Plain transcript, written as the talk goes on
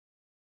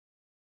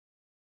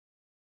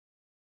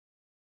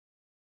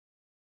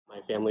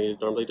My family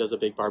normally does a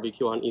big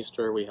barbecue on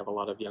Easter. We have a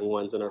lot of young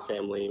ones in our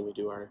family, and we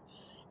do our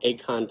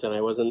egg hunt, and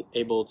I wasn't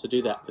able to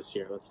do that this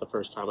year. That's the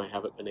first time I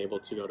haven't been able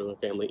to go to a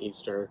family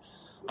Easter,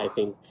 I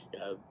think,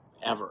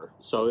 ever.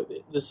 So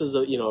this is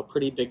a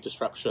pretty big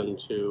disruption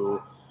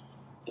to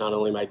not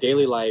only my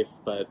daily life,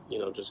 but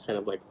just kind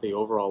of like the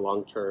overall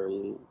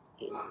long-term,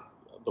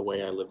 the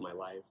way I live my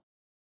life.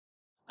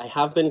 I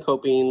have been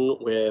coping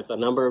with a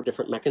number of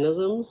different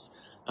mechanisms.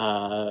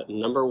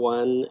 Number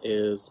one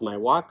is my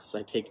walks.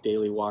 I take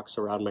daily walks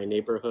around my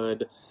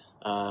neighborhood,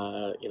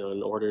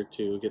 in order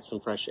to get some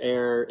fresh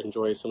air,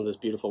 enjoy some of this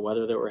beautiful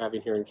weather that we're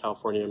having here in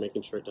California,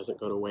 making sure it doesn't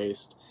go to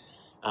waste,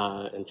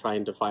 and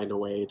trying to find a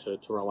way to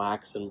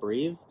relax and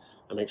breathe.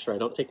 I make sure I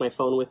don't take my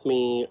phone with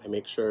me. I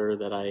make sure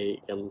that I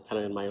am kind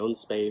of in my own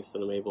space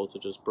and I'm able to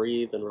just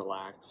breathe and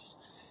relax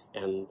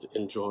and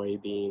enjoy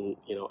being,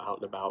 out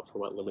and about for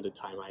what limited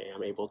time I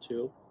am able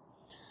to.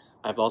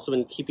 I've also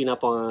been catching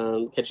up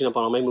on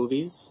all my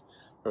movies.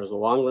 There's a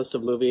long list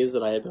of movies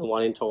that I had been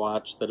wanting to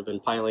watch that have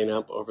been piling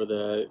up over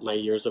my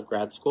years of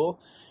grad school,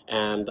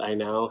 and I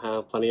now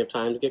have plenty of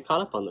time to get caught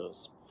up on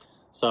those.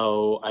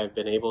 So I've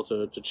been able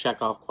to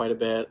check off quite a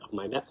bit of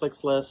my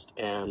Netflix list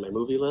and my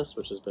movie list,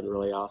 which has been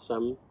really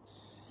awesome.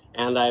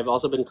 And I've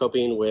also been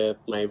coping with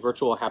my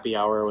virtual happy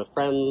hour with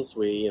friends.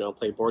 We,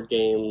 play board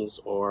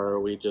games, or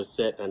we just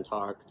sit and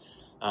talk.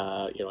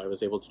 I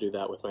was able to do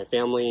that with my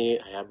family.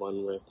 I had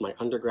one with my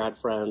undergrad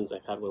friends.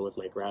 I've had one with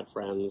my grad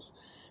friends,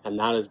 and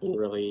that has been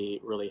really,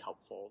 really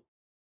helpful.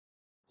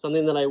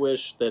 Something that I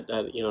wish that,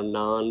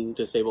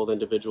 non-disabled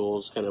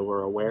individuals kind of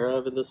were aware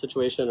of in this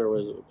situation or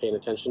was paying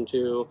attention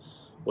to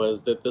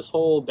was that this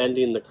whole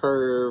bending the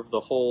curve, the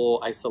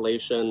whole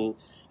isolation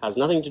has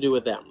nothing to do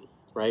with them.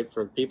 Right?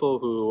 For people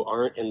who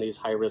aren't in these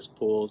high-risk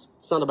pools,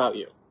 it's not about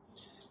you.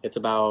 It's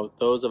about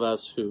those of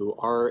us who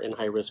are in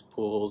high-risk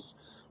pools,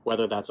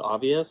 whether that's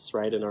obvious,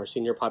 right, in our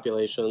senior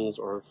populations,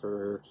 or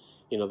for,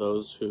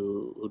 those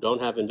who don't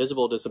have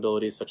invisible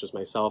disabilities, such as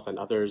myself and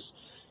others.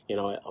 A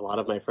lot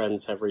of my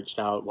friends have reached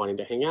out wanting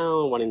to hang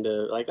out, wanting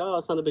to, oh,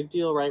 it's not a big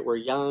deal, right? We're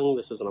young,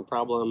 this isn't a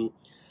problem.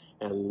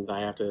 And I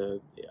have to,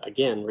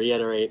 again,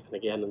 reiterate, and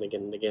again and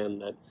again and again,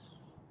 that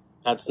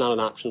that's not an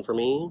option for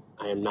me.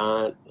 I am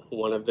not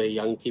one of the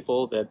young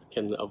people that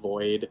can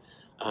avoid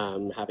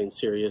having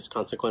serious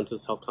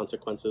consequences, health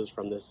consequences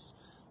from this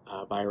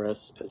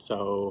virus. And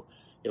so,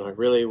 I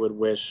really would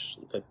wish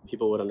that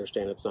people would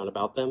understand it's not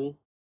about them.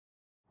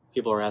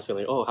 People are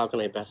asking, oh, how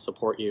can I best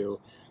support you?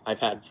 I've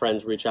had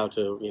friends reach out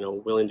to,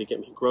 willing to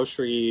get me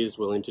groceries,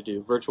 willing to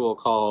do virtual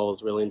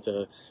calls, willing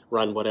to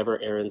run whatever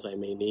errands I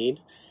may need.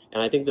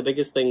 And I think the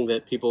biggest thing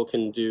that people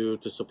can do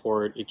to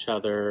support each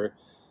other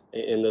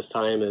in this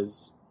time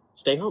is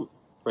stay home,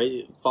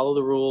 right? Follow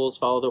the rules,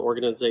 follow the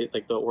orders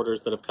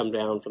that have come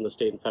down from the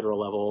state and federal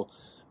level.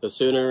 The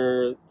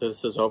sooner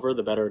this is over,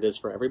 the better it is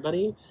for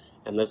everybody.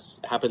 And this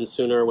happens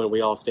sooner when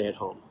we all stay at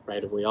home,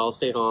 right? If we all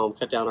stay home,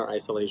 cut down our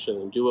isolation,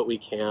 and do what we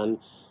can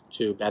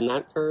to bend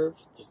that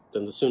curve,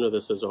 then the sooner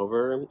this is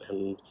over,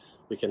 and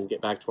we can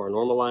get back to our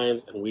normal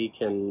lives, and we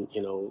can,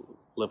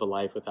 live a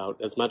life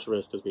without as much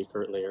risk as we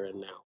currently are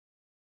in now.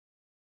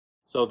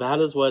 So that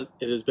is what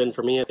it has been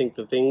for me. I think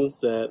the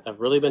things that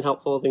have really been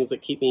helpful, things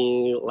that keep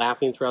me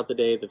laughing throughout the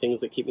day, the things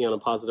that keep me on a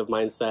positive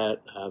mindset,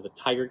 the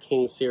Tiger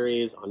King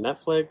series on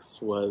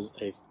Netflix was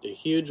a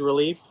huge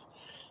relief.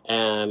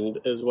 And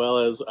as well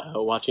as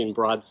watching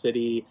Broad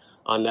City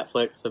on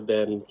Netflix have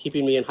been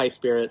keeping me in high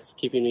spirits,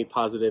 keeping me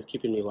positive,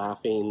 keeping me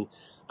laughing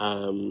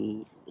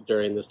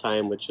during this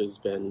time, which has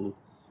been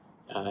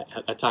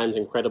at times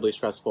incredibly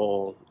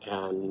stressful,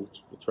 and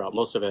throughout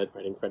most of it,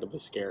 right, incredibly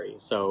scary.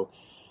 So,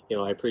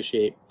 I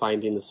appreciate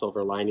finding the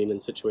silver lining in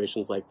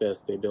situations like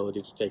this, the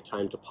ability to take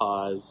time to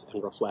pause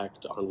and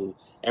reflect on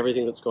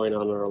everything that's going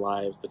on in our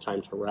lives. The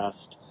time to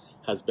rest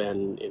has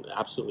been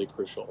absolutely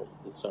crucial.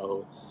 And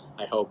so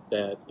I hope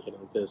that,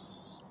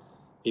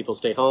 people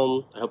stay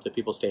home. I hope that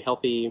people stay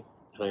healthy.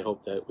 And I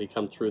hope that we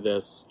come through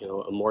this,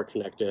 a more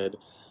connected,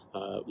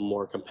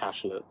 more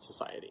compassionate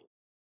society.